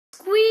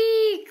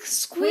Squeak,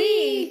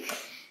 squeak,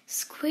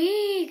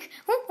 squeak.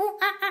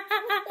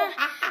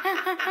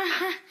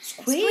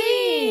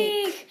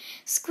 Squeak,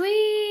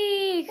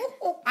 squeak.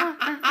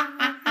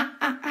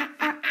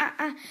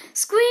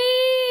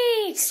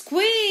 Squeak,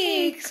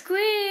 squeak,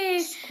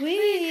 squeak,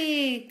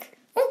 squeak.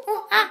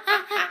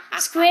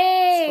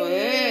 Squeak,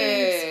 squeak,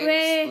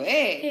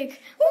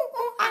 squeak.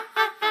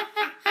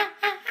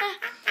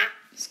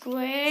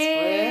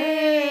 Squeak,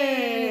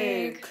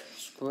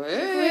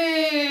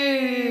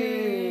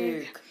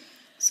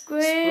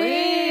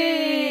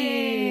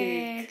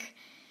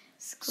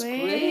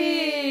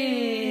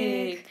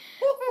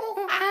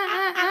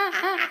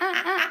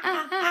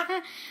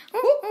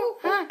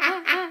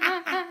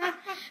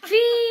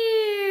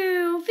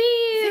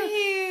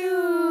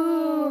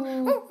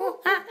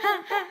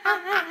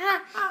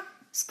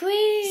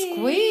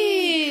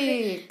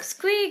 Squeak.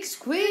 squeak,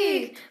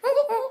 squeak.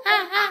 Phew, phew.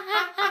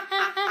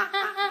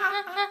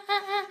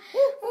 Squeak,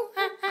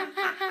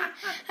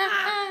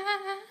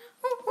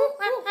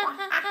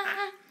 Squeak.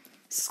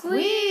 squeak, squeak.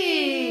 Squeak,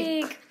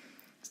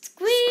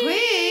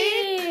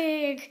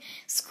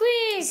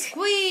 squeak,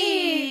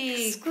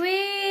 squeak,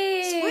 Squeak.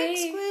 squeak,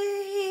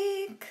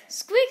 Squeak.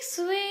 squeak,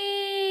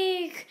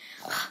 squeak.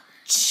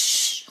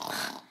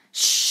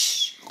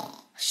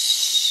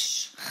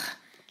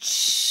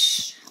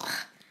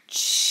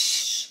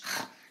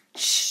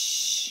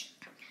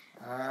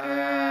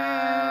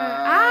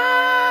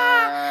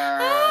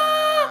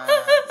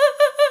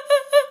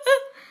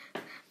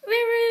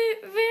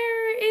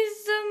 Where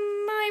is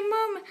my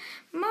mom?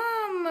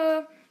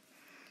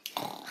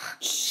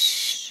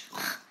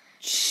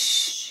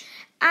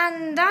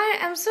 And I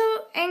am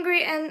so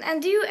angry,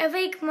 and you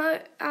wake me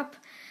up.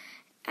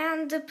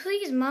 And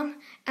please, Mom,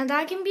 and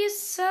I can be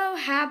so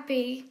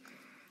happy.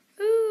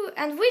 Ooh,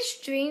 and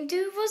which dream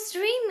was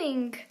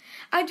dreaming?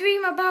 I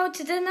dream about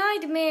the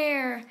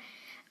nightmare.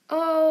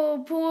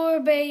 Oh, poor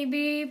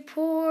baby,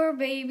 poor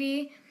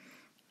baby.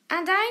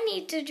 And I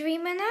need to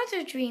dream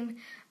another dream.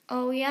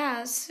 Oh,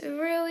 yes,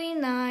 really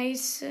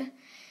nice.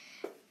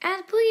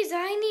 And please,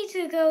 I need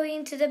to go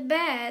into the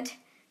bed.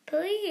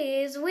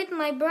 Please, with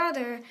my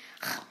brother.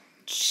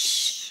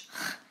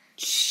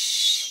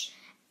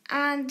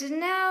 And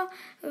now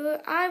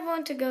I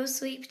want to go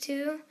sleep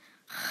too.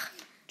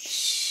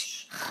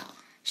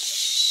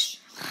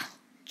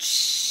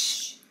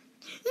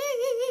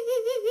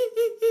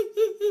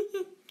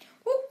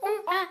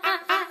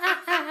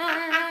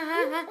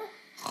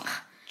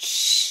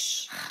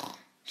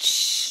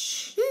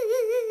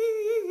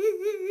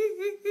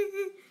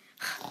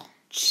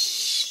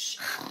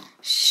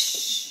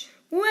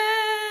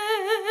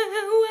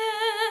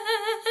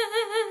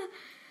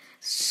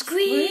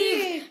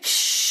 Squeak.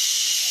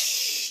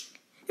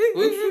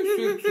 Squeak,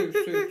 squeak, squeak,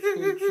 squeak,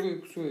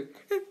 squeak, squeak.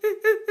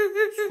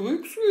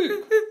 Squeak, squeak,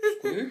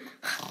 squeak.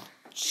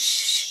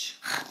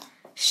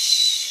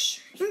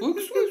 Squeak,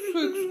 squeak,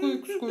 squeak,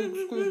 squeak, squeak,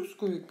 squeak,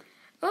 squeak.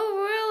 Oh,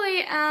 really?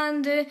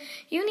 And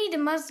you need a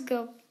must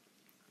go.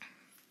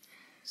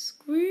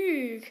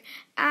 Squeak.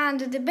 And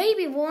the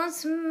baby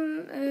wants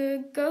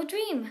go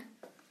dream.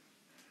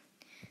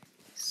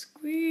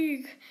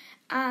 Squeak.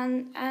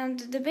 And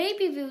the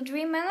baby will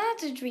dream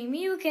another dream.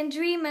 You can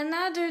dream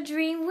another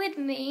dream with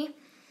me.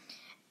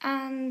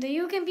 And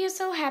you can be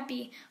so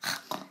happy.